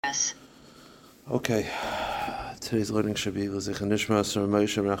class. Okay. Today's learning should be L'Zichron Nishmas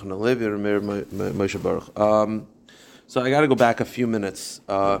Moshe Menachem Levi Moshe Baruch. So I got to go back a few minutes.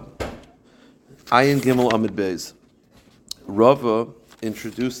 Ayin Gimel Amid Beis. Rava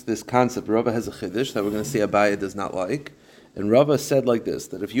introduced this concept. Rava has a chiddush that we're going to see Abaye does not like. And Rava said like this,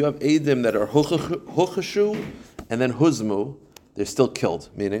 that if you have Eidim that are Huchashu and then Huzmu, they're still killed.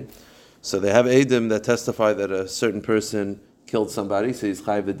 Meaning, so they have Eidim that testify that a certain person killed somebody, so he's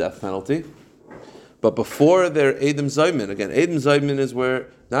chayiv the death penalty. But before they're Eidim Zaymin, again, Eidim Zaymin is where,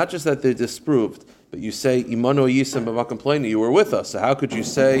 not just that they're disproved, but you say, Imano Yisem B'Makom, you were with us. So how could you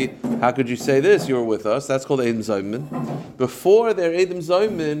say this, you were with us? That's called Eidim Zaymin. Before they're Eidim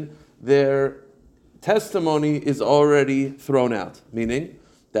Zaymin, their testimony is already thrown out, meaning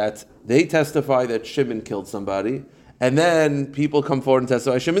that they testify that Shimon killed somebody, and then people come forward and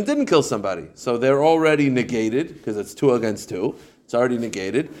testify Shimon didn't kill somebody. So they're already negated, because it's 2 against 2. It's already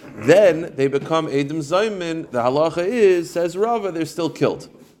negated. Then they become Eidim Zaymin. The halacha is, says Rava, they're still killed.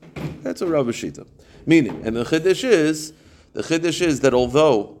 That's a Rava Shita. Meaning, and the chiddush is that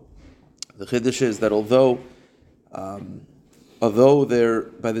although they're,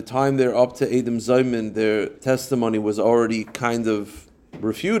 by the time they're up to Eidim Zaymin, their testimony was already kind of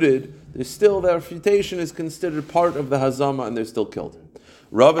refuted, there's still, their refutation is considered part of the Hazama, and they're still killed.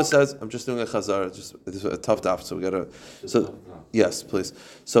 Rava says, I'm just doing a chazar, it's a tough daf, so we gotta, so, yes, please.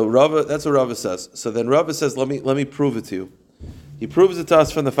 So Rava, that's what Rava says. So then Rava says, let me prove it to you. He proves it to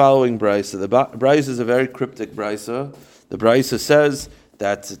us from the following brisa. The brisa is a very cryptic brisa. The brisa says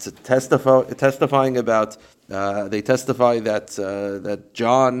that it's a testifying about, they testify that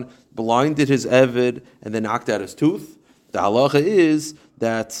John blinded his Eved and then knocked out his tooth. The halacha is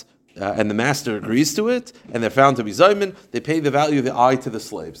that, and the master agrees to it, and they're found to be Zaymin, they pay the value of the eye to the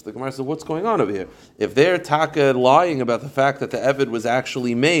slaves. The Gemara says, what's going on over here? If they're taka lying about the fact that the Eved was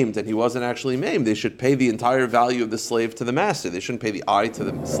actually maimed and he wasn't actually maimed, they should pay the entire value of the slave to the master. They shouldn't pay the eye to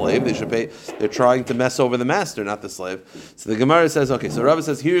the slave. They're trying to mess over the master, not the slave. So the Gemara says, okay, so Rabbi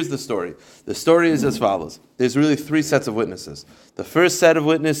says, here's the story. The story is as follows. There's really 3 sets of witnesses. The first set of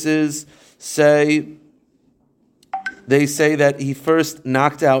witnesses they say that he first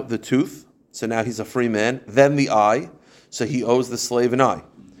knocked out the tooth, so now he's a free man, then the eye, so he owes the slave an eye.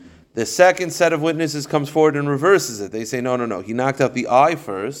 The second set of witnesses comes forward and reverses it. They say, no, he knocked out the eye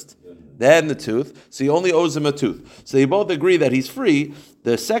first, then the tooth, so he only owes him a tooth. So they both agree that he's free.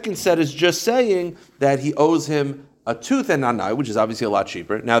 The second set is just saying that he owes him a tooth and not an eye, which is obviously a lot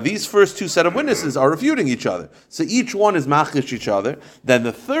cheaper. Now, these first 2 set of witnesses are refuting each other. So each one is machish each other. Then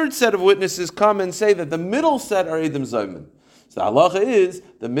the third set of witnesses come and say that the middle set are Eidim Zaymin. So the halacha is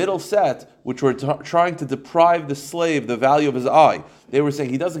the middle set, which were trying to deprive the slave the value of his eye. They were saying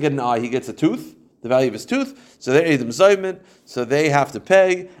he doesn't get an eye, he gets a tooth, the value of his tooth. So they're Eidim Zaymin, so they have to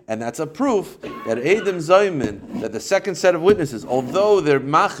pay, and that's a proof that Eidim Zaymin, that the second set of witnesses, although they're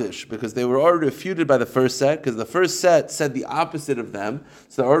machish, because they were already refuted by the first set, because the first set said the opposite of them,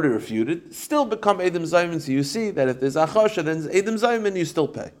 so they're already refuted, still become Eidim Zaymin. So you see that if there's achasha, then Eidim Zaymin, you still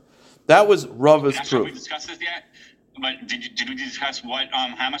pay. That was Rava's proof. We discussed this yet? But did we discuss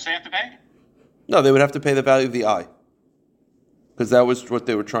how much they have to pay? No, they would have to pay the value of the eye, because that was what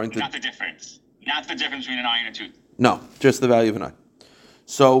they were trying to. Not the difference. Not the difference between an eye and a tooth. No, just the value of an eye.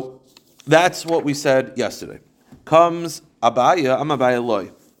 So that's what we said yesterday. Comes Abaya, I'm Abaya Loy.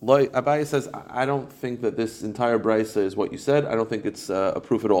 Abaya says, I don't think that this entire brisa is what you said. I don't think it's a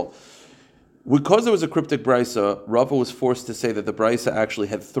proof at all. Because there was a cryptic brisa, Rava was forced to say that the brisa actually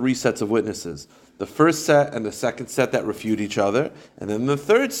had 3 sets of witnesses. The first set and the second set that refute each other, and then the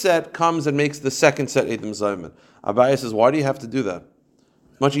third set comes and makes the second set Eidim Zaymin. Abaya says, why do you have to do that?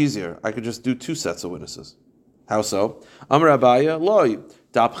 Much easier. I could just do 2 sets of witnesses. How so? Amar Abaya, loy,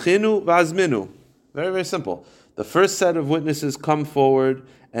 tapchinu vazminu. Very, very simple. The first set of witnesses come forward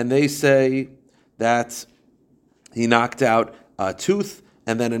and they say that he knocked out a tooth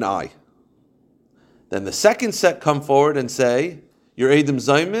and then an eye. Then the second set come forward and say, you're Eidim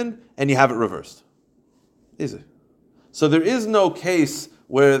Zaymin and you have it reversed. Easy. So there is no case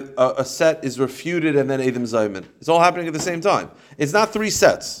where a set is refuted and then Eidim Zaymin. It's all happening at the same time. It's not 3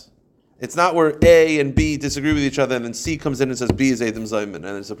 sets. It's not where A and B disagree with each other and then C comes in and says B is Eidim Zaymin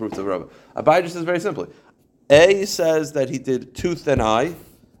and it's a proof to Rabbi. Abai just says very simply. A says that he did tooth and eye.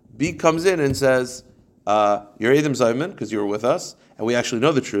 B comes in and says, you're Eidim Zaymin because you were with us and we actually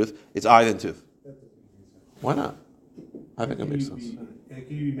know the truth. It's eye then tooth. Why not? I think it makes sense. And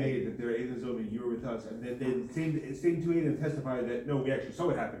can you be made that they're Eidim Zaymin, you were with us, and then the same 2 Eidim testify that no, we actually saw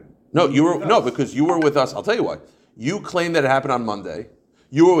it happen. No, because you were with us. I'll tell you why. You claim that it happened on Monday.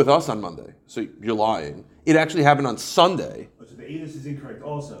 you were with us on Monday, so you're lying. It actually happened on Sunday. So the anus is incorrect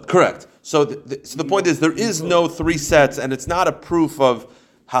also. Correct. So the point is there is no three sets, and it's not a proof of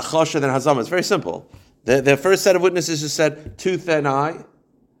hachasha then hazama. It's very simple. The first set of witnesses just said tooth and eye,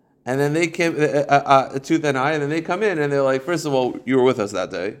 and then they came tooth and eye, and then they come in and they're like, first of all, you were with us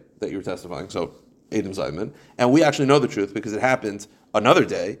that day that you were testifying, so Adam Zayman, and we actually know the truth because it happened another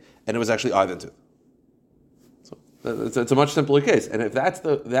day, and it was actually eye then tooth. So it's a much simpler case, and if that's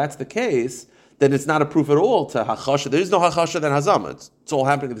the case, then it's not a proof at all to hachasha. There is no hachasha than hazama. It's all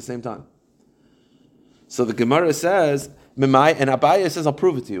happening at the same time. So the Gemara says, Mimai, and Abaye says, I'll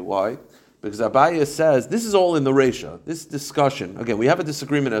prove it to you. Why? Because Abaye says, this is all in the Reisha. This discussion, again, we have a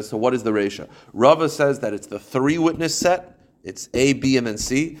disagreement as to what is the Reisha. Rava says that it's the three witness set. It's A, B, and then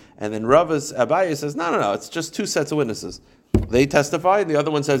C. And then Abaye says, no, it's just two sets of witnesses. They testify, and the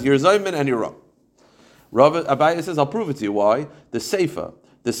other one says, you're Zayman and you're wrong. Abaye says, I'll prove it to you. Why? The Seifa.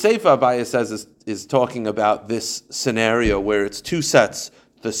 The Seifa, Abaye says, is talking about this scenario where it's two sets.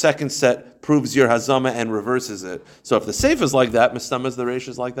 The second set proves your hazama and reverses it. So if the Seifa is like that, Mistama's the Reish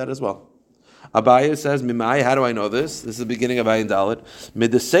is like that as well. Abaye says, Mimai, how do I know this? This is the beginning of Ayin Dalet.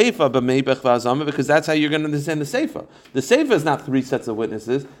 Mid the Seifa b'meibech v'hazama, because that's how you're going to understand the Seifa. The Seifa is not three sets of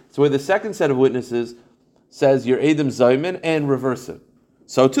witnesses. It's where the second set of witnesses says you're Adam Zayman and reverse it.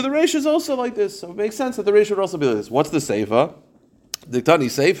 So to the Reish is also like this. So it makes sense that the Reish would also be like this. What's the Seifa? The Tani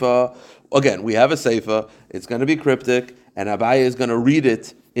Seifa, again, we have a Seifa, it's going to be cryptic, and Abaye is going to read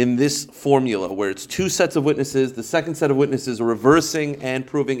it in this formula, where it's two sets of witnesses, the second set of witnesses are reversing and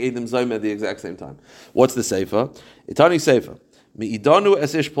proving Adam Zayman at the exact same time. What's the Seifa? Itani Seifa. Mi'idanu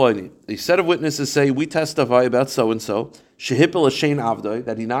es ish ploini. A set of witnesses say, we testify about so-and-so, shehipel ashein avdoi,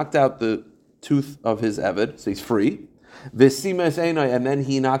 that he knocked out the tooth of his eved, so he's free, v'sima es einai, and then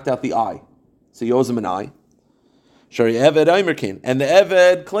he knocked out the eye, so he owes him an eye. Shari Eved Aimerkin, and the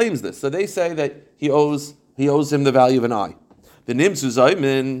Eved claims this. So they say that he owes him the value of an eye. The Nimsu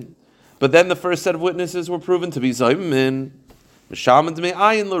Zaymin, but then the first set of witnesses were proven to be Zaymin. Mishaman Dmei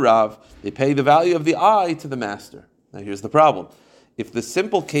Ayin L'Rav. They pay the value of the eye to the master. Now here's the problem: if the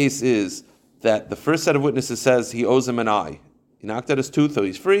simple case is that the first set of witnesses says he owes him an eye, he knocked out his tooth, so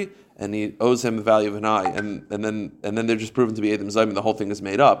he's free, and he owes him the value of an eye, and then they're just proven to be Adam Zayman, the whole thing is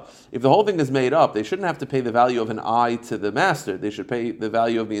made up. If the whole thing is made up, they shouldn't have to pay the value of an eye to the master. They should pay the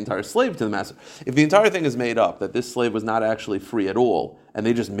value of the entire slave to the master. If the entire thing is made up, that this slave was not actually free at all, and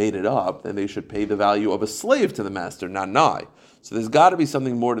they just made it up, then they should pay the value of a slave to the master, not an eye. So there's got to be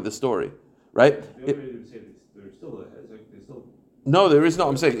something more to the story, right? No, there is no.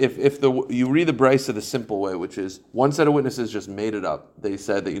 I'm saying if you read the Brisa the simple way, which is one set of witnesses just made it up. They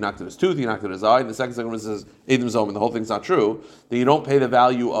said that you knocked out his tooth, you knocked out his eye, and the second set of witnesses says Adam Zayman, the whole thing's not true. Then you don't pay the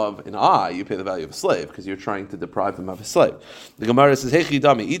value of an eye, you pay the value of a slave because you're trying to deprive him of a slave. The Gemara says, "Hey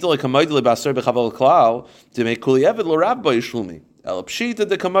chidami, idle kamaydle baser bechaval klal to make kuli eved l'rab b'yishlumi."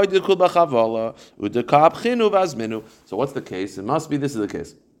 So what's the case? It must be this is the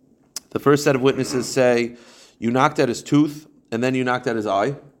case. The first set of witnesses say you knocked out his tooth, and then you knocked out his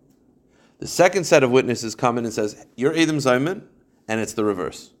eye. The second set of witnesses come in and says, you're Adam Zayman, and it's the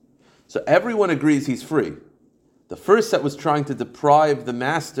reverse. So everyone agrees he's free. The first set was trying to deprive the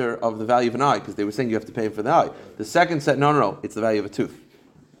master of the value of an eye, because they were saying you have to pay him for the eye. The second set, no, it's the value of a tooth.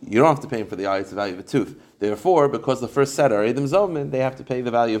 You don't have to pay him for the eye, it's the value of a tooth. Therefore, because the first set are Adam Zayman, they have to pay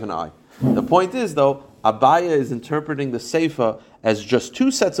the value of an eye. The point is, though, Abaye is interpreting the Seifa as just two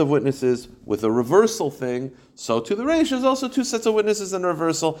sets of witnesses with a reversal thing. So to the Reish is also two sets of witnesses and a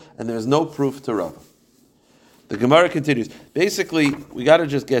reversal, and there's no proof to Rava. The Gemara continues. Basically, we got to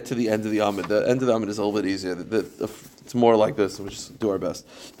just get to the end of the Amid. The end of the Amid is a little bit easier. It's more like this. We'll just do our best.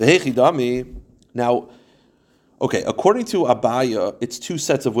 The Hechidami. Now, okay, according to Abaye, it's two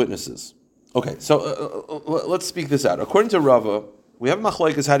sets of witnesses. Okay, so let's speak this out. According to Rava, we have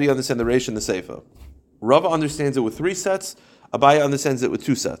machlokes. How do you understand the Reish and the Seifa? Rava understands it with three sets. Abaye understands it with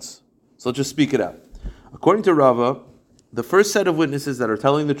two sets. So let's just speak it out. According to Rava, the first set of witnesses that are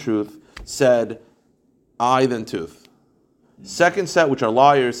telling the truth said eye then tooth. Second set, which are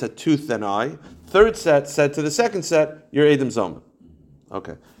liars, said tooth then eye. Third set said to the second set, you're Adam Zayman.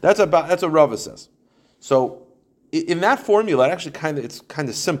 Okay, that's what Rava says. So in that formula, it's kind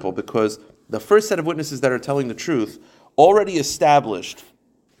of simple because the first set of witnesses that are telling the truth already established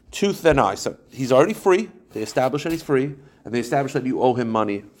tooth then eye. So he's already free. They established that he's free, and they established that you owe him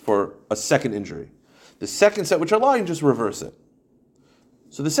money for a second injury. The second set, which are lying, just reverse it.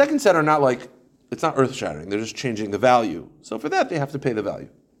 So the second set are not it's not earth-shattering. They're just changing the value. So for that, they have to pay the value.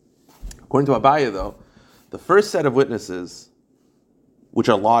 According to Abaye, though, the first set of witnesses, which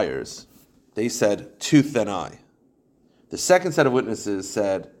are liars, they said tooth then eye. The second set of witnesses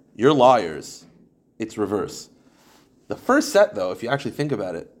said, you're liars. It's reverse. The first set, though, if you actually think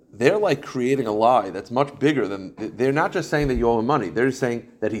about it, they're like creating a lie that's much bigger than, they're not just saying that you owe him money, they're just saying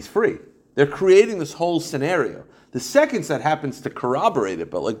that he's free. They're creating this whole scenario. The second set happens to corroborate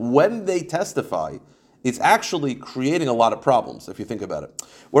it, but like when they testify, it's actually creating a lot of problems, if you think about it.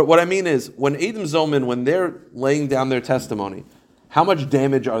 What I mean is, when Eidim Zomin, when they're laying down their testimony, how much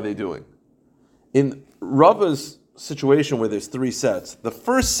damage are they doing? In Rava's situation where there's three sets, the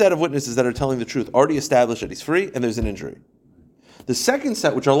first set of witnesses that are telling the truth already established that he's free and there's an injury. The second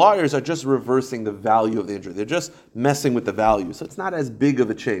set, which are liars, are just reversing the value of the injury. They're just messing with the value. So it's not as big of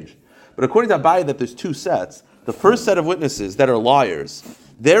a change. But according to Abaye, that there's two sets. The first set of witnesses that are liars,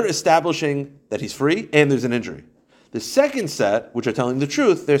 they're establishing that he's free and there's an injury. The second set, which are telling the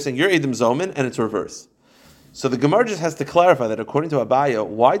truth, they're saying you're Eidim Zomin and it's reverse. So the Gemara just has to clarify that according to Abaye,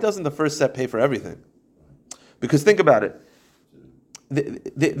 why doesn't the first set pay for everything? Because think about it.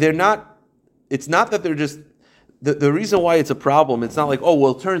 They're not, it's not that they're just, the reason why it's a problem, it's not like, oh,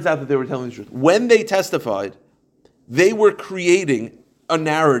 well, it turns out that they were telling the truth. When they testified, they were creating a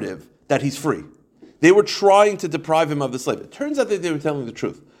narrative that he's free. They were trying to deprive him of the slave. It turns out that they were telling the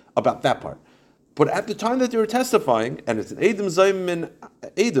truth about that part. But at the time that they were testifying, and it's an Eidim Zayim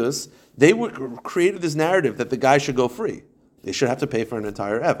Eidus, they were created this narrative that the guy should go free. They should have to pay for an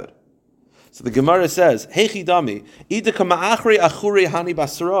entire Eved. So the Gemara says, Heichi dami, ida kama achri achure hani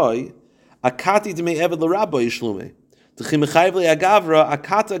basroi, akati dmei Eved l'rabba yishlume. T'chimechayv le agavra,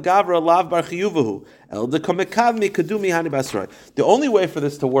 akata gavra lav bar chiyuvahu. El de kamekavmi kadumi hani basroi. The only way for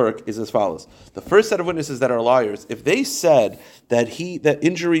this to work is as follows. The first set of witnesses that are liars, if they said that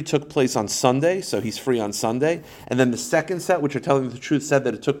injury took place on Sunday, so he's free on Sunday, and then the second set, which are telling the truth, said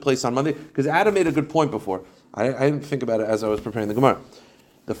that it took place on Monday, because Adam made a good point before. I didn't think about it as I was preparing the Gemara.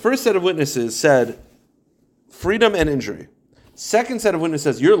 The first set of witnesses said freedom and injury. Second set of witnesses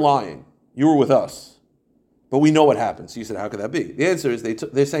says, you're lying. You were with us. But we know what happened. So you said, how could that be? The answer is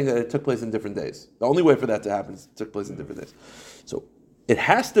they're saying that it took place in different days. The only way for that to happen is it took place in different days. So it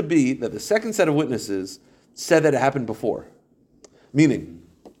has to be that the second set of witnesses said that it happened before. Meaning,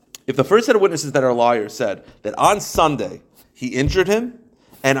 if the first set of witnesses that are liars said that on Sunday he injured him,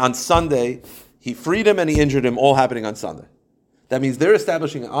 and on Sunday he freed him and he injured him, all happening on Sunday. That means they're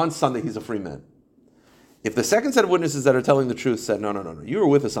establishing on Sunday he's a free man. If the second set of witnesses that are telling the truth said, no, you were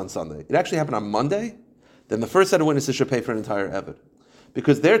with us on Sunday, it actually happened on Monday, then the first set of witnesses should pay for an entire Eved.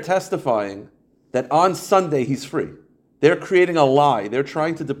 Because they're testifying that on Sunday he's free. They're creating a lie. They're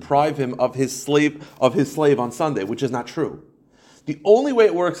trying to deprive him of his slave on Sunday, which is not true. The only way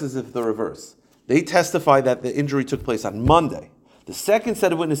it works is if the reverse. They testify that the injury took place on Monday. The second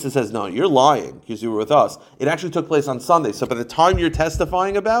set of witnesses says, no, you're lying because you were with us. It actually took place on Sunday. So by the time you're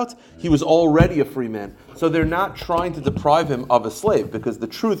testifying about, he was already a free man. So they're not trying to deprive him of a slave, because the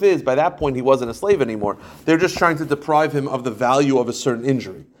truth is, by that point, he wasn't a slave anymore. They're just trying to deprive him of the value of a certain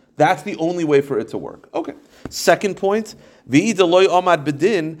injury. That's the only way for it to work. Okay. Second point,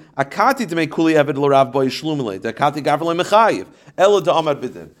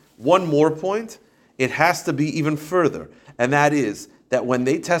 one more point, it has to be even further. And that is that when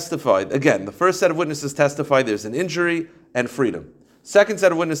they testified, again, the first set of witnesses testified there's an injury and freedom. Second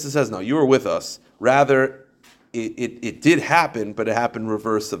set of witnesses says, no, you were with us. Rather, it did happen, but it happened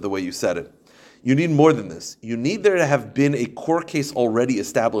reverse of the way you said it. You need more than this. You need there to have been a court case already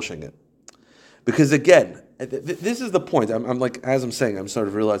establishing it. Because again, this is the point. I'm like, as I'm saying, I'm sort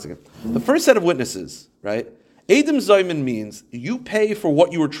of realizing it. The first set of witnesses, right? Eidim Zayman means you pay for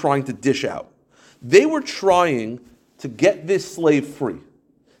what you were trying to dish out. They were trying to get this slave free.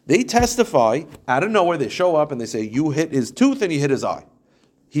 They testify, out of nowhere, they show up and they say, you hit his tooth and you hit his eye.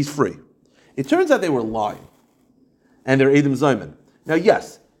 He's free. It turns out they were lying. And they're Eidim Zayman. Now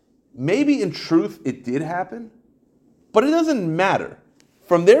yes, maybe in truth it did happen, but it doesn't matter.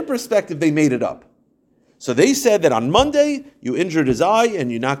 From their perspective, they made it up. So they said that on Monday, you injured his eye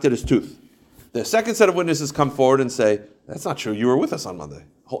and you knocked at his tooth. The second set of witnesses come forward and say, that's not true, you were with us on Monday.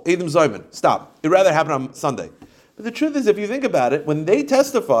 Eidim Zayman, stop. It rather happened on Sunday. But the truth is, if you think about it, when they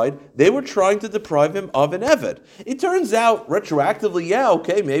testified, they were trying to deprive him of an Eved. It turns out, retroactively, yeah,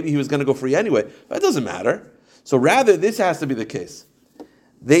 okay, maybe he was going to go free anyway, but it doesn't matter. So rather, this has to be the case.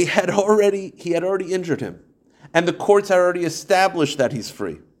 He had already injured him, and the courts had already established that he's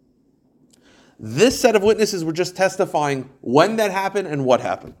free. This set of witnesses were just testifying when that happened and what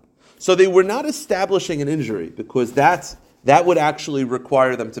happened. So they were not establishing an injury, because that would actually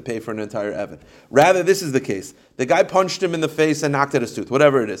require them to pay for an entire Eved. Rather, this is the case. The guy punched him in the face and knocked at his tooth,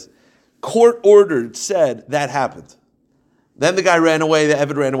 whatever it is. Court ordered, said that happened. Then the guy ran away, the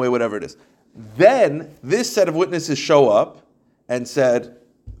Eved ran away, whatever it is. Then this set of witnesses show up and said,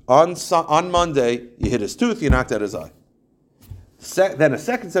 on Monday, you hit his tooth, you knocked out his eye. Then a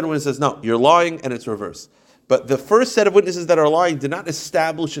second set of witnesses says, no, you're lying, and it's reverse. But the first set of witnesses that are lying did not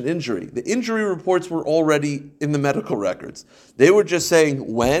establish an injury. The injury reports were already in the medical records. They were just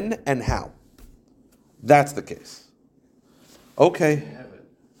saying when and how. That's the case. Okay.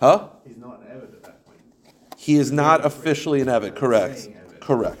 Huh? He's not an Eved at that point. He is not officially an Eved. Correct.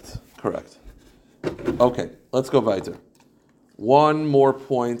 Correct. Okay, let's go weiter. One more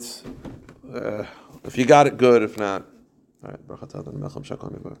point. If you got it, good. If not, all right.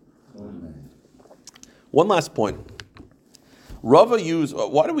 One last point. Rava used.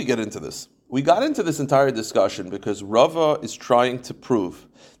 Why did we get into this? We got into this entire discussion because Rava is trying to prove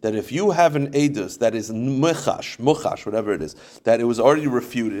that if you have an edus that is muchash, whatever it is, that it was already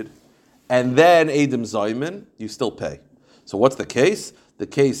refuted, and then edim zaymin, you still pay. So what's the case? The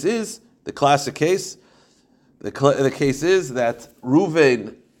case is the classic case. The case is that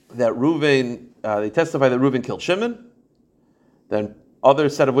Reuven, they testify that Reuven killed Shimon. Then other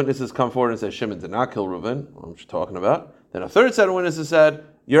set of witnesses come forward and say Shimon did not kill Reuven. What am I talking about? Then a third set of witnesses said,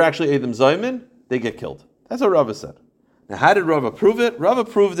 you're actually Edom Zaymin, they get killed. That's what Rava said. Now, how did Rava prove it? Rava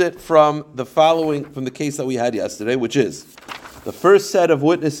proved it from the case that we had yesterday, which is the first set of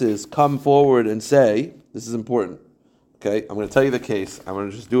witnesses come forward and say, this is important. Okay, I'm going to tell you the case. I'm going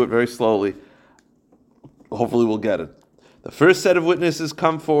to just do it very slowly. Hopefully we'll get it. The first set of witnesses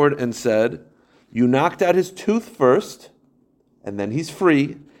come forward and said, you knocked out his tooth first, and then he's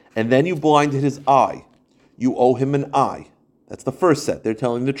free, and then you blinded his eye. You owe him an eye. That's the first set. They're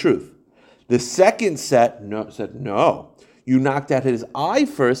telling the truth. The second set said, no, you knocked out his eye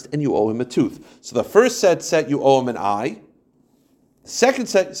first, and you owe him a tooth. So the first set said you owe him an eye. The second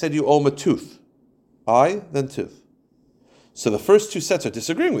set said you owe him a tooth. Eye, then tooth. So the first two sets are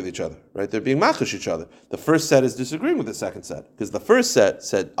disagreeing with each other, right? They're being machish each other. The first set is disagreeing with the second set, because the first set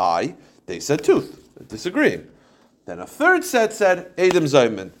said eye, they said tooth. They're disagreeing. Then a third set said Edom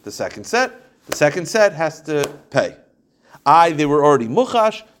Zaymin. The second set has to pay. They were already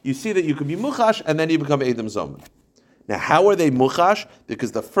muchash. You see that you can be muchash, and then you become Edom Zaymin. Now, how are they muchash?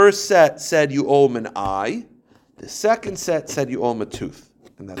 Because the first set said you owe him an eye. The second set said you owe him a tooth.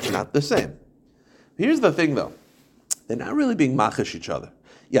 And that's not the same. Here's the thing, though. They're not really being machish each other.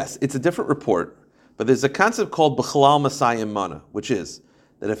 Yes, it's a different report, but there's a concept called b'chalal masayim mana, which is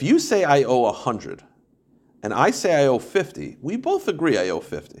that if you say I owe 100, and I say I owe 50, we both agree I owe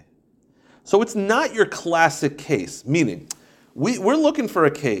 50. So it's not your classic case, meaning we're looking for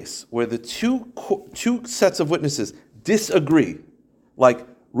a case where the two sets of witnesses disagree, like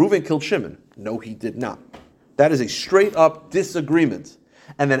Reuven killed Shimon. No, he did not. That is a straight up disagreement.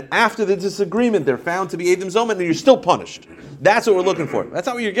 And then after the disagreement, they're found to be Edom Zaymin, and you're still punished. That's what we're looking for. That's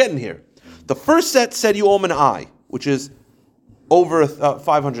not what you're getting here. The first set said you owe him an eye, which is over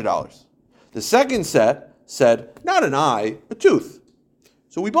 $500. The second set said, not an eye, a tooth.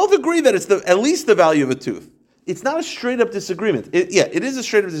 So we both agree that it's at least the value of a tooth. It's not a straight up disagreement. It is a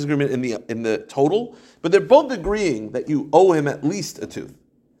straight up disagreement in the total, but they're both agreeing that you owe him at least a tooth.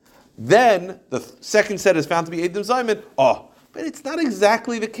 Then the second set is found to be Edom Zaymin. But it's not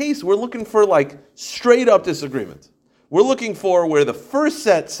exactly the case. We're looking for straight up disagreement. We're looking for where the first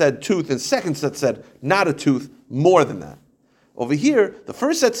set said tooth and second set said not a tooth, more than that. Over here, the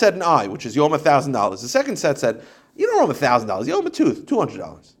first set said an eye, which is you owe him $1,000. The second set said, you don't owe him $1,000, you owe him a tooth,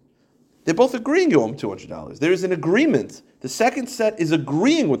 $200. They're both agreeing you owe him $200. There is an agreement. The second set is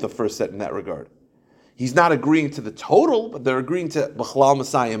agreeing with the first set in that regard. He's not agreeing to the total, but they're agreeing to b'chalal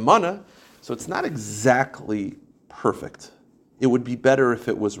masayim mana. So it's not exactly perfect. It would be better if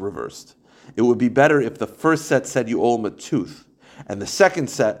it was reversed. It would be better if the first set said you owe him a tooth, and the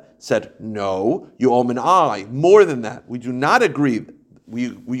second set said, no, you owe him an eye. More than that, we do not agree.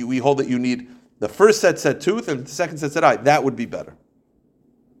 We hold that you need, the first set said tooth, and the second set said eye. That would be better.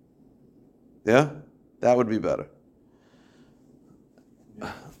 Yeah? That would be better.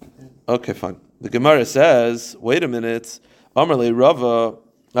 Okay, fine. The Gemara says, wait a minute, Amarle Rava,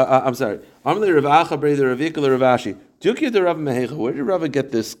 Amarle Rav Acha Breder Ravikal Rav Ashi. Where did Rava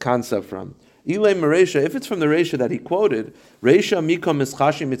get this concept from? If it's from the Reisha that he quoted, Reisha Mikom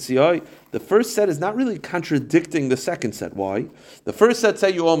Mischashi Mitzioi, the first set is not really contradicting the second set. Why? The first set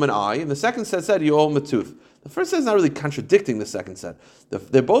said you owe him an eye, and the second set said you owe him a tooth. The first set is not really contradicting the second set.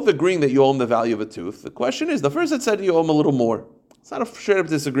 They're both agreeing that you owe him the value of a tooth. The question is, the first set said you owe him a little more. It's not a straight up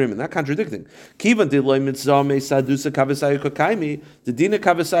disagreement, not contradicting. Kivan dilay mitzvah me sadusa kavasayu kakaimi, the dina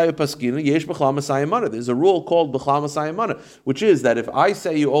kavasayu paskina yesh b'chlam masayim mana. There's a rule called b'chlam masayim mana, which is that if I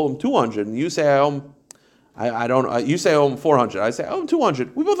say you owe him 200 and you say I owe him I don't. You say I owe him 400. I say I owe him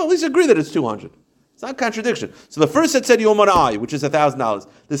 200. We both at least agree that it's 200. It's not a contradiction. So the first set said you owe him an eye, which is $1,000.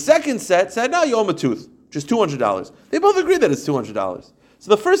 The second set said no, you owe him a tooth, which is $200. They both agree that it's $200. So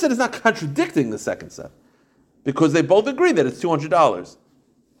the first set is not contradicting the second set because they both agree that it's $200.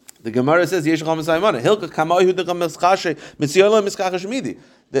 The Gemara says the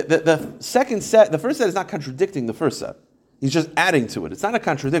second set, the first set is not contradicting the first set. He's just adding to it. It's not a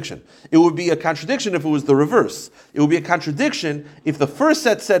contradiction. It would be a contradiction if it was the reverse. It would be a contradiction if the first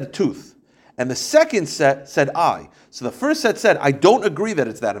set said tooth and the second set said eye. So the first set said, I don't agree that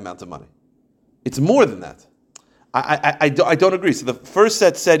it's that amount of money. It's more than that. I don't agree. So the first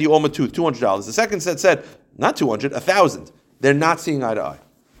set said you owe him a tooth, $200. The second set said, not 200, 1,000. They're not seeing eye to eye.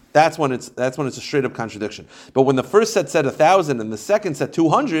 That's when it's a straight up contradiction. But when the first set said 1,000 and the second set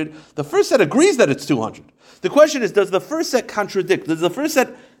 200, the first set agrees that it's 200. The question is, does the first set contradict? Does the first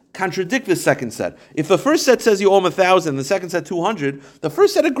set contradict the second set? If the first set says you owe him 1,000, the second set 200, the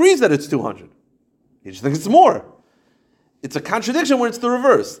first set agrees that it's 200. You just think it's more. It's a contradiction when it's the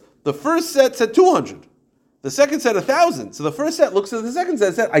reverse. The first set said 200. The second said 1,000. So the first set looks at the second set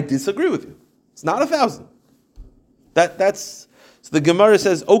and said, I disagree with you. It's not 1,000. So the Gemara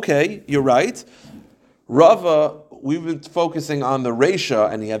says, okay, you're right. Rava, we've been focusing on the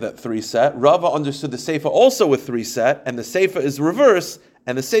Reisha, and he had that 3 set. Rava understood the Seifa also with 3 set, and the Seifa is reverse,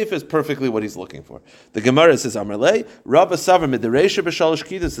 and the Seifa is perfectly what he's looking for. The Gemara says, Amarle, Rava Savra mid the Reisha b'shalosh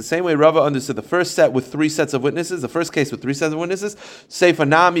kitas. The same way Rava understood the first set with 3 sets of witnesses, the first case with 3 sets of witnesses, Seifa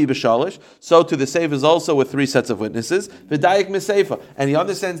nami b'shalosh. So to the Seifa is also with 3 sets of witnesses. V'dayik miseifa, and he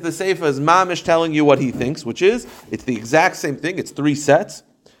understands the Seifa is mamish telling you what he thinks, which is it's the exact same thing. It's 3 sets,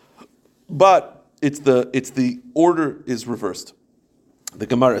 but it's the order is reversed. The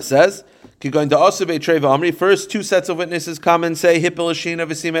Gemara says, first 2 sets of witnesses come and say,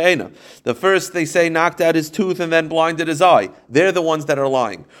 the first they say knocked out his tooth and then blinded his eye. They're the ones that are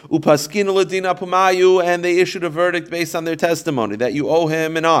lying. And they issued a verdict based on their testimony that you owe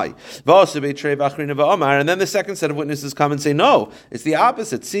him an eye. And then the second set of witnesses come and say, no, it's the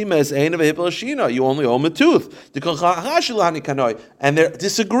opposite. You only owe him a tooth. And they're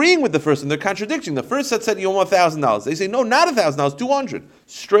disagreeing with the first, and they're contradicting. The first set said you owe him $1,000. They say, no, not $1,000, 200.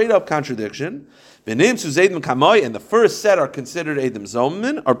 Straight up contradiction. And the first set are considered Eidim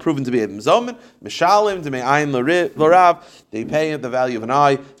Zomin, are proven to be Eidim Zomin. Mishalim, Deme'ayin L'Rav, they pay the value of an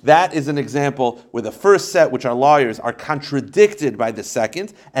eye. That is an example where the first set, which are liars, are contradicted by the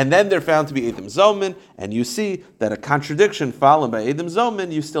second, and then they're found to be Eidim Zomin, and you see that a contradiction followed by Eidim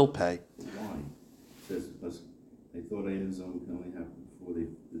Zomin, you still pay. Why? Says because they thought Eidim Zomin can only happen before they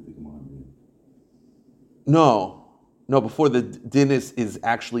did the command. No, before the din is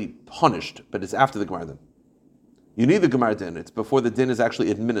actually punished, but it's after the Gemara din. You need the Gemara din. It's before the din is actually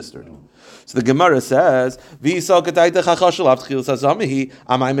administered. Oh. So the Gemara says,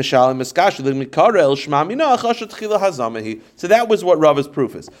 so that was what Rava's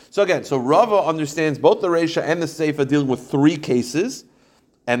proof is. So again, Rava understands both the Reisha and the Seifa dealing with 3 cases.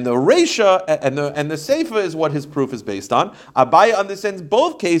 And the Reisha and the Seifa is what his proof is based on. Abaye understands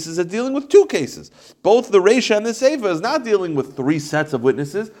both cases are dealing with 2 cases. Both the Reisha and the Seifa is not dealing with 3 sets of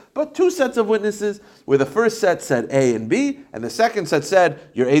witnesses, but 2 sets of witnesses, where the first set said A and B, and the second set said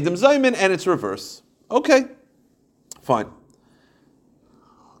you're Eidim Zaymin, and it's reverse. Okay, fine.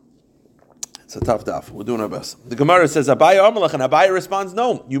 It's a tough daf. We're doing our best. The Gemara says, Abaye Amalach, and Abaye responds,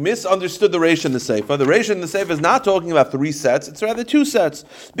 no, you misunderstood the Reisha and the Seifa. The Reisha and the Seifa is not talking about 3 sets, it's rather 2 sets.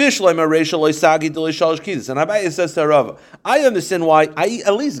 Bishleim Reisha loy sagi d'loy shalosh kitas. And Abaye says to Rava, I understand why, I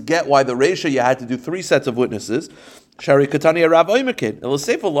at least get why the Reisha you had to do 3 sets of witnesses. Shari Katani Rav Oimerkain. El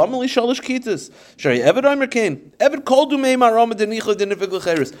Seifa lamali shalosh kitas. Shari Eved Oimerkain. Eved kol dumei maroma denichla dinifik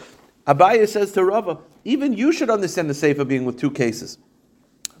l'cheres. Abaye says to Rava, even you should understand the Seifa being with 2 cases.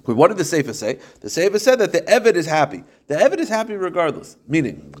 But what did the Seifa say? The Seifa said that the Eved is happy. The Eved is happy regardless.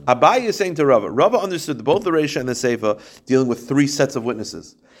 Meaning, Abaye is saying to Rava, Rava understood both the Reisha and the Seifa dealing with 3 sets of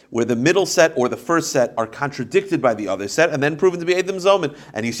witnesses, where the middle set or the first set are contradicted by the other set and then proven to be Eidim Zomin.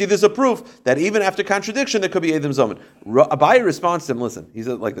 And you see there's a proof that even after contradiction there could be Eidim Zomin. Abaye responds to him, listen, he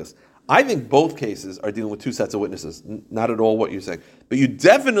said like this, I think both cases are dealing with 2 sets of witnesses, not at all what you're saying. But you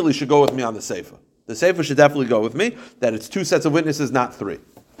definitely should go with me on the Seifa. The Seifa should definitely go with me, that it's 2 sets of witnesses, not 3.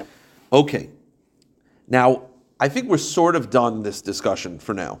 Okay, now I think we're sort of done this discussion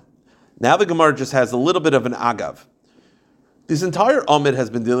for now. Now the Gemara just has a little bit of an agav. This entire Amid has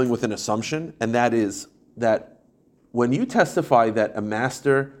been dealing with an assumption, and that is that when you testify that a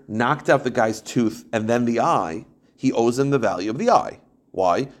master knocked out the guy's tooth and then the eye, he owes him the value of the eye.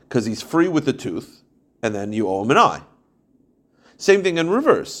 Why? Because he's free with the tooth, and then you owe him an eye. Same thing in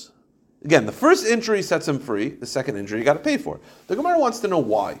reverse. Again, the first injury sets him free. The second injury you got to pay for. The Gemara wants to know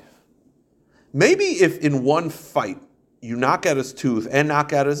why. Maybe if in one fight you knock out his tooth and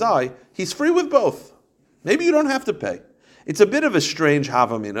knock out his eye, he's free with both. Maybe you don't have to pay. It's a bit of a strange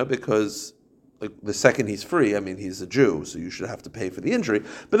havamina because the second he's free, he's a Jew, so you should have to pay for the injury.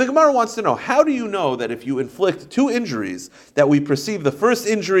 But the Gemara wants to know, how do you know that if you inflict two injuries, that we perceive the first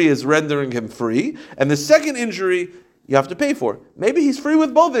injury is rendering him free, and the second injury you have to pay for? Maybe he's free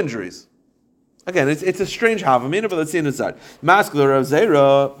with both injuries. Again, it's a strange havamina, but let's see it inside. Maskler Rav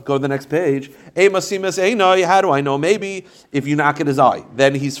Zera, go to the next page. How do I know? Maybe if you knock at his eye,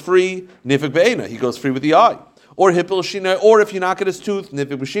 then he's free, nifik be'ena, he goes free with the eye. Or hippel shina, or if you knock at his tooth,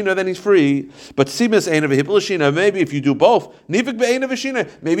 nifik b'shina, then he's free. But simas eina v'hippel shina, maybe if you do both, nifik be'ena v'shina,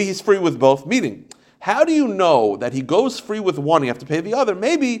 maybe he's free with both. Meaning, how do you know that he goes free with one, you have to pay the other?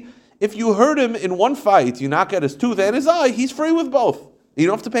 Maybe if you hurt him in one fight, you knock at his tooth and his eye, he's free with both. You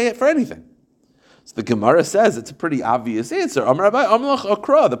don't have to pay it for anything. So the Gemara says it's a pretty obvious answer. Amar Rabbi, Amlach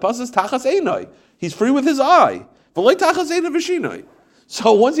Akra, the pasuk is tachas einai. He's free with his eye. V'lei tachas einai v'shinai.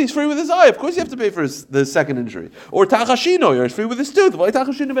 So once he's free with his eye, of course you have to pay for the second injury. Or tachashino, or he's free with his tooth. V'lei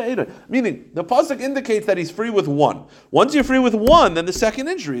tachashino v'einai. Meaning, the pasuk indicates that he's free with one. Once you're free with one, then the second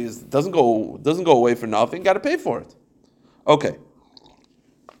injury doesn't go away for nothing. Got to pay for it. Okay.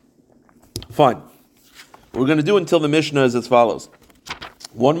 Fine. What we're going to do until the Mishnah is as follows.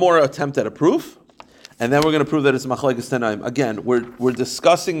 One more attempt at a proof. And then we're going to prove that it's machlekes tanaim. Again, we're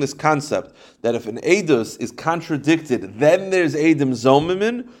discussing this concept that if an edus is contradicted, then there's edim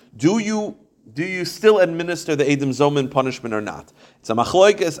zomimin. Do you still administer the edim zomin punishment or not? It's a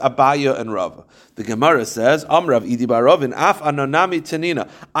machlekes Abaya and Rav. The Gemara says, Amrav idi baravin af anonami tanina.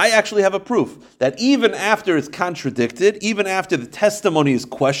 I actually have a proof that even after it's contradicted, even after the testimony is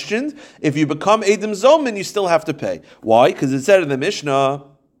questioned, if you become edim zomin, you still have to pay. Why? Because it said in the Mishnah.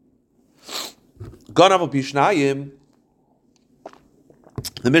 The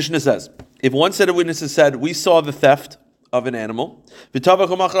Mishnah says, if one set of witnesses said, we saw the theft of an animal,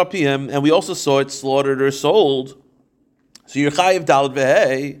 and we also saw it slaughtered or sold, so you're chayiv dalad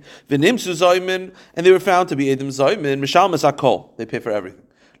vehei, v'nimsu zoymin, and they were found to be edim zoymin, mishalmas hakol, they pay for everything.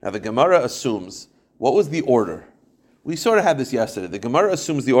 Now the Gemara assumes, what was the order? We sort of had this yesterday. The Gemara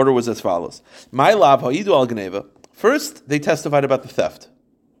assumes the order was as follows. My lav ha'idu al geneva. First, they testified about the theft.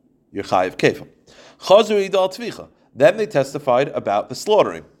 You're chayiv kefa. Then they testified about the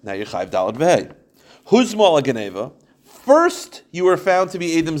slaughtering. Now you're chayiv dalad v'hei. Huzmal geneva. First, you were found to be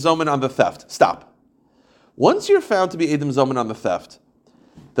edim zomin on the theft. Stop. Once you're found to be edim zomin on the theft,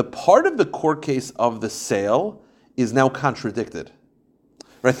 the part of the court case of the sale is now contradicted.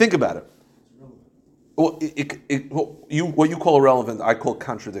 Right? Think about it. Well, what you call irrelevant, I call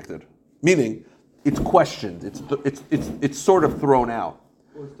contradicted. Meaning, it's questioned. It's sort of thrown out.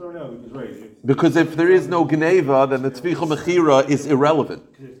 Well, it's thrown out because, right. Because if there is no Geneva, then the Tzvicha Mechira is irrelevant.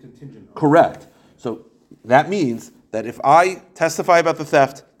 Because it's contingent. Correct. So that means that if I testify about the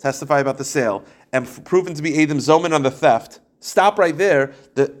theft, testify about the sale, and proven to be Edim Zomin on the theft, stop right there.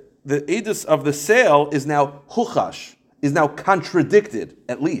 The Edus of the sale is now Chuchash, is now contradicted,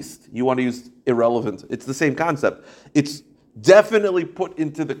 at least. You want to use irrelevant. It's the same concept. It's definitely put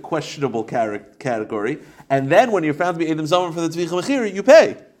into the questionable category, and then when you're found to be Edim Zomin for the Tzvicha Mechira, you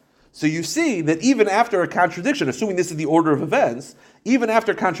pay. So you see that even after a contradiction, assuming this is the order of events, even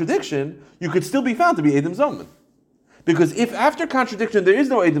after contradiction, you could still be found to be Edim Zomin. Because if after contradiction there is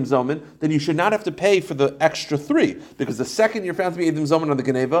no Edim Zomin, then you should not have to pay for the extra 3. Because the second you're found to be Edim Zomin on the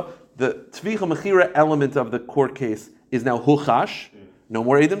Geneva, the Tzvicha Mechira element of the court case is now Huchash, no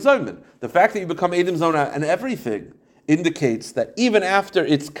more Edim Zomin. The fact that you become Edim Zomin and everything indicates that even after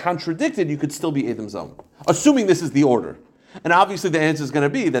it's contradicted, you could still be Edim Zomin. Assuming this is the order. And obviously the answer is going to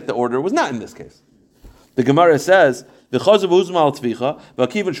be that the order was not in this case. The Gemara says, the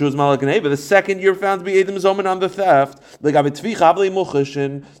second you're found to be Edim Zomin on the theft,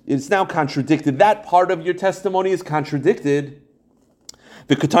 it's now contradicted. That part of your testimony is contradicted.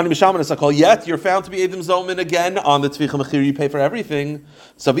 Yet you're found to be Edim Zomin again on the Tzvicha Mechir, you pay for everything.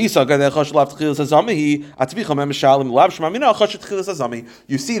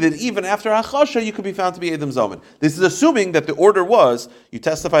 You see that even after Achasha, you could be found to be Edim Zomin. This is assuming that the order was, you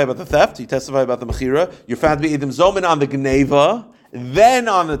testify about the theft, you testify about the Mechira, you're found to be Edim Zomin on the Gneva, then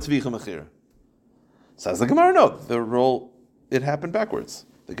on the Tzvicha Mechir. Says the Gemara, no, it happened backwards.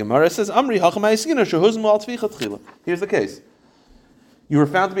 The Gemara says, Amri Here's the case. You were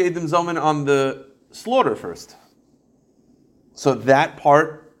found to be Edim Zomin on the slaughter first. So that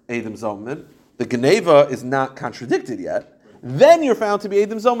part, Edim Zomin, the Geneva is not contradicted yet. Then you're found to be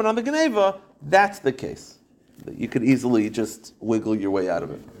Edim Zomin on the Geneva. That's the case. You could easily just wiggle your way out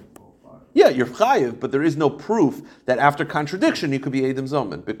of it. Yeah, you're chayiv, but there is no proof that after contradiction you could be Eidim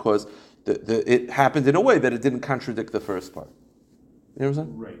Zomen, because it happened in a way that it didn't contradict the first part. You know what I'm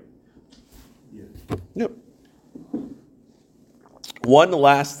saying? Right. Yeah. Yep. One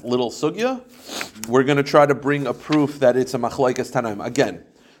last little sugya. We're going to try to bring a proof that it's a machlokes tanaim. Again,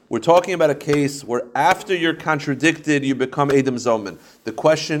 we're talking about a case where after you're contradicted, you become Eidim Zomen. The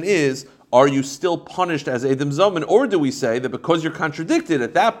question is, are you still punished as Eidim Zomen, or do we say that because you're contradicted,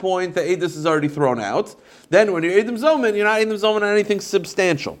 at that point the Eidus is already thrown out? Then when you're Eidim Zomen, you're not Eidim Zomen on anything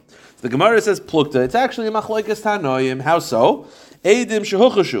substantial. So the Gemara says plukta. It's actually a machlokes tanoim. How so? Eidim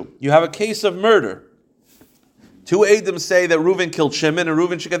shehuchashu. You have a case of murder. Two Eidim say that Reuven killed Shimon and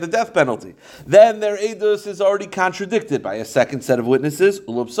Reuven should get the death penalty. Then their Eidus is already contradicted by a second set of witnesses,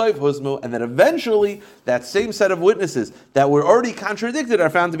 Ulubsoif Huzmu, and then eventually that same set of witnesses that were already contradicted are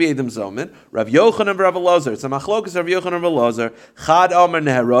found to be Eidim Zomen. Rav Yochanan and Rav Elazar. It's a machlokas Rav Yochanan and Rav Elazar. Chad Amar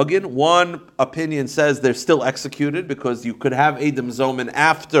Neherogin. One opinion says they're still executed because you could have Eidim Zomen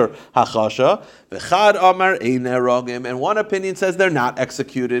after Hachasha. V'chad Amar Ein Neherogim. And one opinion says they're not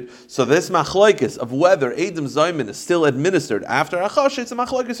executed. So this machlokes of whether Eidim Zomen is still administered after Achash, it's a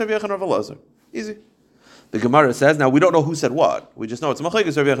machlokes Rav Yochanan and Rav Elazar. Easy. The Gemara says, now we don't know who said what. We just know it's a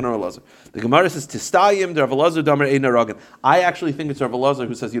machlokes Rav Yochanan and Rav Elazar. The Gemara says, Tistayim, Rav Elazar, Damer Ein Naragin. I actually think it's Rav Elazar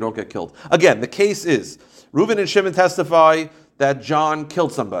who says you don't get killed. Again, the case is, Reuven and Shimon testify that John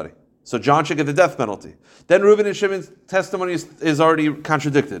killed somebody. So John should get the death penalty. Then Reuven and Shimon's testimony is already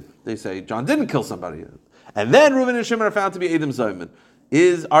contradicted. They say John didn't kill somebody. And then Reuven and Shimon are found to be Eidim Zomen.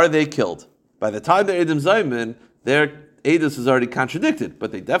 Are they killed? By the time they're Eidim Zomen, their Eidus is already contradicted,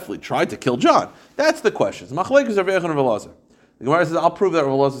 but they definitely tried to kill John. That's the question. Machlokes Rav Yochanan and Rav Elazar. The Gemara says, I'll prove that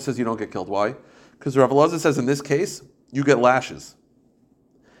Rav Elazar says you don't get killed. Why? Because Rav Elazar says in this case, you get lashes.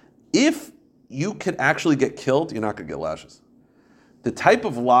 If you can actually get killed, you're not going to get lashes. The type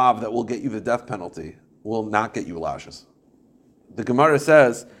of lav that will get you the death penalty will not get you lashes. The Gemara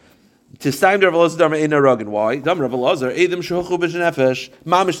says, Tistayim Rav Elazar Dama Ein Naragin. Why? Dam Rav Elazar Eidim Shehuchu B'Shnefesh.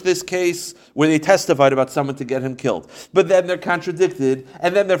 Mamish, this case where they testified about someone to get him killed, but then they're contradicted,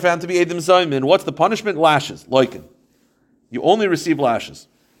 and then they're found to be Eidim Zomen. What's the punishment? Lashes. Loikin. You only receive lashes.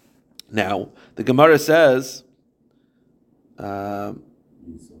 Now the Gemara says. The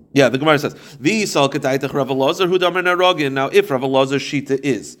Gemara says, V'yisal k'taitach Rav Elazar hu damer naragin. Now, if Rav Elazar's shita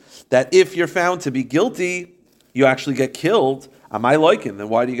is that if you're found to be guilty, you actually get killed, am I like him? Then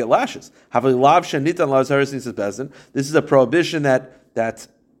why do you get lashes? This is a prohibition that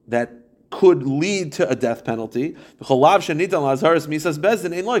could lead to a death penalty.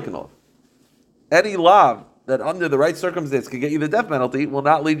 Any lav that under the right circumstance can get you the death penalty will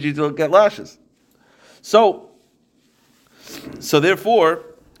not lead you to get lashes. So therefore,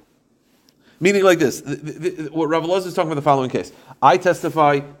 meaning like this, what Rav Elazar is talking about the following case. I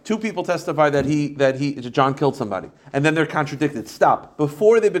testify, two people testify that John killed somebody, and then they're contradicted. Stop.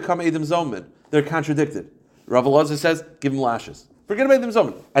 Before they become Eidim Zomen, they're contradicted. Rav Elazar says, give them lashes. Forget about Eidim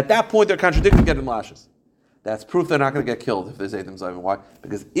Zomen. At that point, they're contradicted, get them lashes. That's proof they're not going to get killed if there's Eidim Zomen. Why?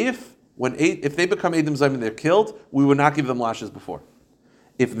 Because if they become Eidim Zomen and they're killed, we would not give them lashes before.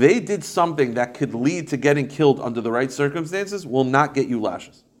 If they did something that could lead to getting killed under the right circumstances, we'll not get you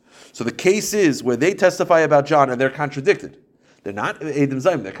lashes. So the case is where they testify about John and they're contradicted. They're not Eidim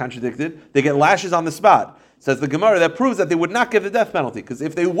Zomen, they're contradicted. They get lashes on the spot. Says the Gemara, that proves that they would not give the death penalty. Because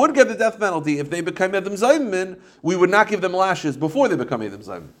if they would give the death penalty, if they become Eidim Zomen, we would not give them lashes before they become Eidim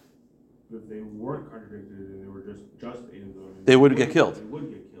Zomen. If they weren't contradicted and they were just Eidim Zomen, they would get killed. They would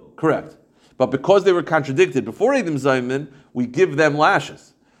get killed. Correct. But because they were contradicted before Eidim Zomen, we give them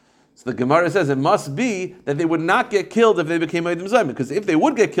lashes. So the Gemara says it must be that they would not get killed if they became Eidim Zomen, because if they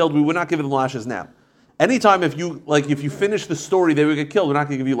would get killed, we would not give them lashes now. Anytime if you finish the story, they would get killed, we're not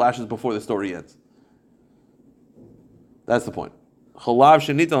going to give you lashes before the story ends. That's the point. Any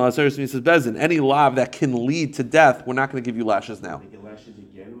lav that can lead to death, we're not going to give you lashes now. They get lashes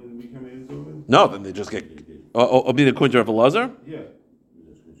again when they become Eidim Zomen? No, then they just get... I'll be the according to Rav Elazar? Yeah.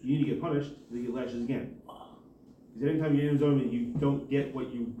 You need to get punished, they get lashes again. Because anytime you're Eidim Zomen, you don't get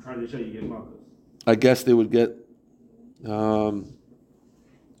what you're trying to show, you get malchus. I guess they would get...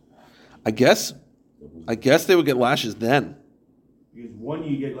 I guess they would get lashes then. Because one,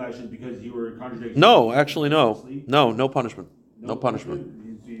 you get lashes because you were contradicting. No, actually, no. No punishment. No punishment.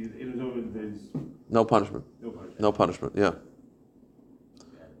 No punishment. No punishment, yeah.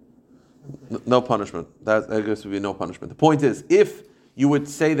 No punishment. That goes to be no punishment. The point is, if you would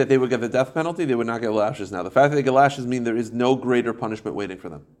say that they would get the death penalty, they would not get lashes now. The fact that they get lashes means there is no greater punishment waiting for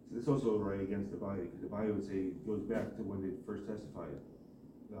them. This also right against the Rabbi, because the Rabbi would say it goes back to when they first testified.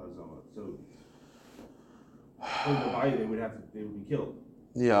 So, for the Rabbi, they would be killed.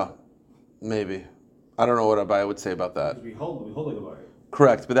 Yeah. Maybe. I don't know what Rabbi would say about that. We hold like a buyer.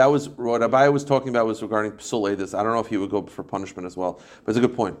 Correct, but that was what Rabbi was talking about was regarding Psul Eidus. I don't know if he would go for punishment as well, but it's a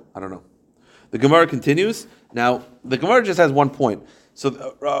good point. I don't know. The Gemara continues. Now, the Gemara just has one point.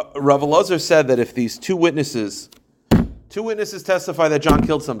 So Rav Elazar said that if these two witnesses testify that John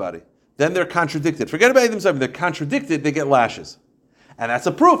killed somebody, then they're contradicted. Forget about themselves. They're contradicted, they get lashes. And that's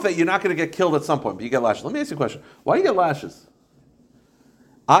a proof that you're not going to get killed at some point, but you get lashes. Let me ask you a question. Why do you get lashes?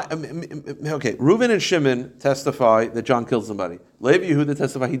 Okay, Reuven and Shimon testify that John killed somebody. Levi Yehuda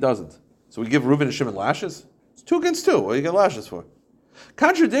testify he doesn't. So we give Reuven and Shimon lashes? It's 2 against 2. What do you get lashes for?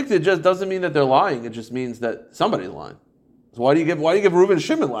 Contradicted just doesn't mean that they're lying. It just means that somebody's lying. So why do you give Reuven and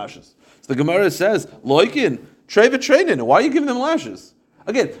Shimon lashes? So the Gemara says, Loikin, Treva Treinin. Why are you giving them lashes?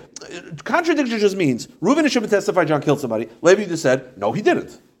 Again, contradiction just means Reuven and Shimon testify John killed somebody. Levi just said, no, he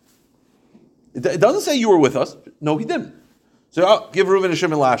didn't. It doesn't say you were with us. No, he didn't. So give Reuven and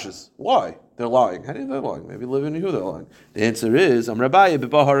Shimon lashes. Why? They're lying. How do you know they're lying? Maybe Levi and Yehuda are lying. The answer is, Rabbi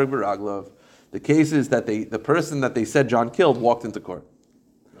b'baharag b'raglav. The case is that the person that they said John killed walked into court.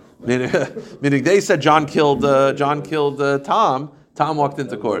 Meaning they said John killed Tom. Tom walked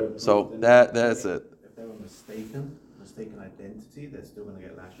into court. So that's it. If they were mistaken identity, they're still going to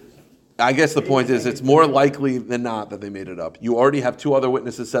get lashes. I guess the point is it's more likely than not that they made it up. You already have 2 other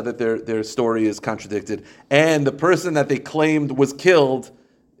witnesses said that their story is contradicted, and the person that they claimed was killed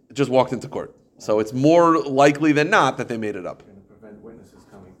just walked into court. So it's more likely than not that they made it up. Going to prevent witnesses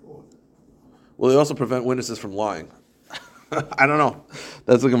coming forward. Well, they also prevent witnesses from lying. I don't know.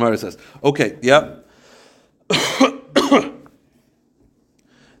 That's what Gemara says. Okay, yep. The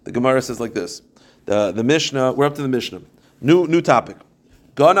Gemara says like this. The Mishnah, we're up to the Mishnah. New topic.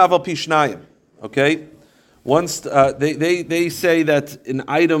 Ganav al pishnayim. Okay? Once they say that an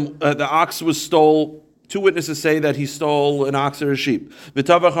item, the ox was stole. 2 witnesses say that he stole an ox or a sheep. And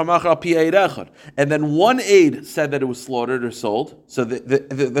then one aide said that it was slaughtered or sold. So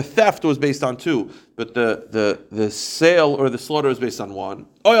the theft was based on 2, but the sale or the slaughter was based on 1.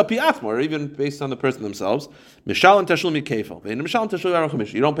 Or even based on the person themselves. You don't pay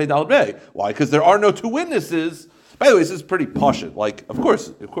Daled Bey. Why? Because there are no 2 witnesses. By the way, this is pretty pashut. Like, of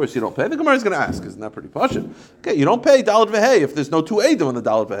course you don't pay. The Gemara is going to ask, isn't that pretty pashut? Okay, you don't pay Daled Vehei if there's no 2 aidim on the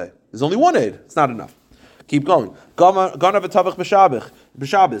Daled Vehei. There's only 1 aid. It's not enough. Keep going.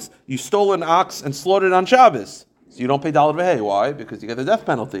 You stole an ox and slaughtered on Shabbos. So you don't pay Daled Vehei. Why? Because you get the death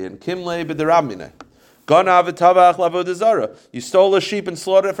penalty. And Kimle b'derabmine. You stole a sheep and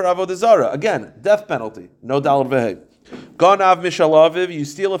slaughtered it for avodah zara. Again, death penalty. No Daled Vehei. Ganav mishal aviv, you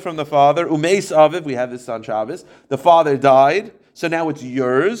steal it from the father. Umeis aviv, we have this on Shabbos. The father died, so now it's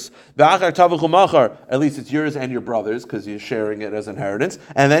yours. At least it's yours and your brother's, because you're sharing it as inheritance.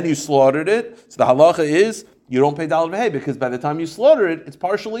 And then you slaughtered it. So the halacha is, you don't pay Daled Vehei, because by the time you slaughter it, it's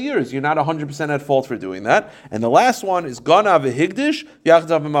partially yours. You're not 100% at fault for doing that. And the last one is Ganav v'higdish,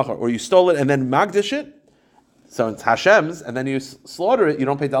 yachdav v'machar, or you stole it and then magdish it. So it's Hashem's, and then you slaughter it, you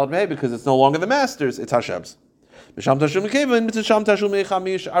don't pay Daled Vehei, because it's no longer the master's, it's Hashem's. Those are all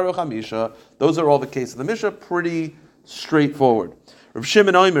the cases of the Mishnah, pretty straightforward. Rav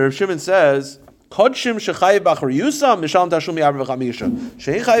Shimon Omer, Rav Shimon says, Kodshim shechayv b'achar yusam, misham tashum mi'arba v'chamisha.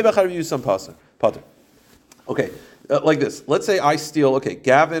 Shein chayv b'achar yusam pater. Okay, like this. Let's say I steal,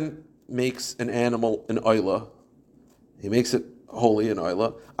 Gavin makes an animal an oila. He makes it holy an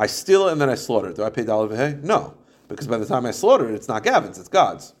oila. I steal it and then I slaughter it. Do I pay Daled Vehei? No, because by the time I slaughter it, it's not Gavin's, it's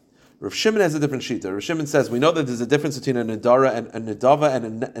God's. Rav Shimon has a different shita. Rav Shimon says, we know that there's a difference between a nedara and a nedava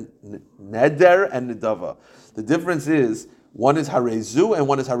and a neder and nedava. The difference is, one is harezu and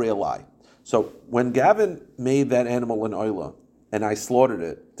one is harei. So when Gavin made that animal an oila and I slaughtered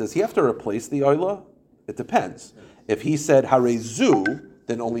it, does he have to replace the oila? It depends. If he said harezu,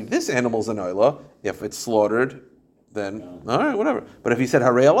 then only this animal's an oila. If it's slaughtered, then, all right, whatever. But if he said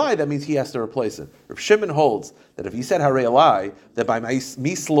harei alai, that means he has to replace it. Rav Shimon holds that if he said harei alai, that by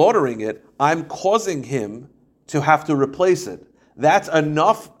me slaughtering it, I'm causing him to have to replace it. That's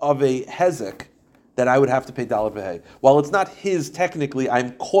enough of a hezek that I would have to pay Daled Vehei. While it's not his technically,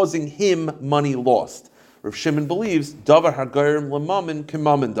 I'm causing him money lost. Rav Shimon believes davar hagarim lemamin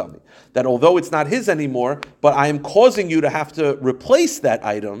kemamin dami, that although it's not his anymore, but I am causing you to have to replace that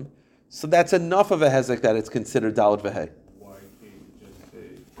item. So that's enough of a hezek that it's considered Daled Vehei. Why can't you just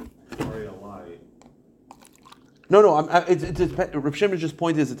say, sorry, a lie? No. Rav Shimon's just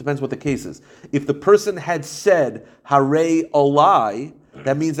point is it depends what the case is. If the person had said harei alai,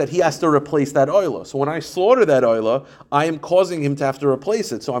 that means that he has to replace that oila. So when I slaughter that oila, I am causing him to have to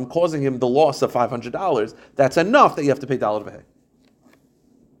replace it. So I'm causing him the loss of $500. That's enough that you have to pay Daled Vehei.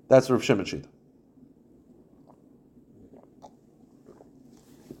 That's Rav Shimon's shita.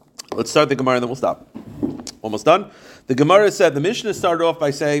 Let's start the Gemara and then we'll stop. Almost done. The Gemara said, the Mishnah started off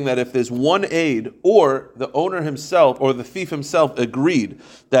by saying that if there's one aid, or the owner himself, or the thief himself agreed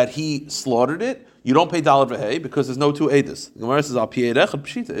that he slaughtered it, you don't pay dalet v'hei because there's no two aides. The Gemara says, al pi eid echad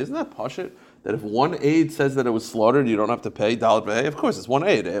pshita. Isn't that pashit? That if one aid says that it was slaughtered, you don't have to pay dalet v'hei? Of course, it's one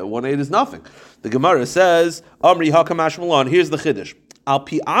aid. One aid is nothing. The Gemara says, Amri hakamash malon. Here's the chiddush. Al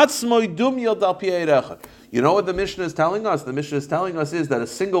pi atzmoi dum yod al pi eid echad. You know what the Mishnah is telling us? The Mishnah is telling us is that a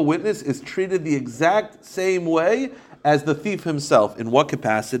single witness is treated the exact same way as the thief himself. In what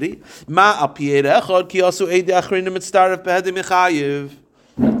capacity? Okay,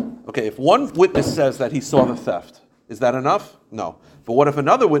 if one witness says that he saw the theft, is that enough? No. But what if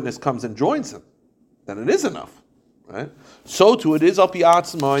another witness comes and joins him? Then it is enough, right? So too it is al pi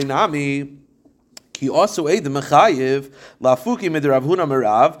atzmai nami. He also ate the mechayiv lafuki mid Rav Huna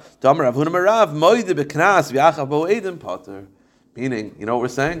Merav. Dam Rav Huna Merav moide beknas v'achav bo edim potter. Meaning, you know what we're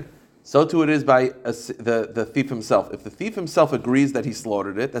saying? So too it is by the thief himself. If the thief himself agrees that he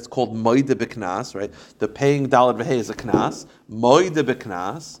slaughtered it, that's called moide beknas, right? The paying dalet v'hei is a knas. Moide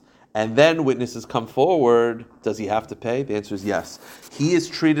beknas. And then witnesses come forward. Does he have to pay? The answer is yes. He is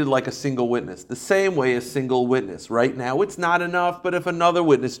treated like a single witness, the same way as single witness. Right now, it's not enough, but if another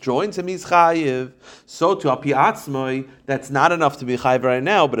witness joins him, he's chayiv. So to api atzmoi, that's not enough to be chayiv right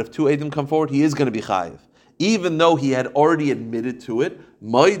now, but if two edim come forward, he is going to be chayiv. Even though he had already admitted to it,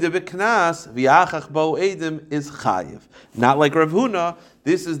 moide b'knas v'yachach bo edim is chayiv. Not like Rav Huna.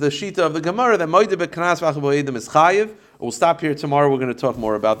 This is the shita of the Gemara that moide b'knas v'yachach bo edim is chayiv. We'll stop here tomorrow. We're going to talk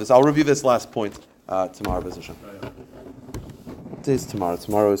more about this. I'll review this last point tomorrow, Bezoshem. Today's tomorrow.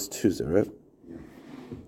 Tomorrow is Tuesday, right?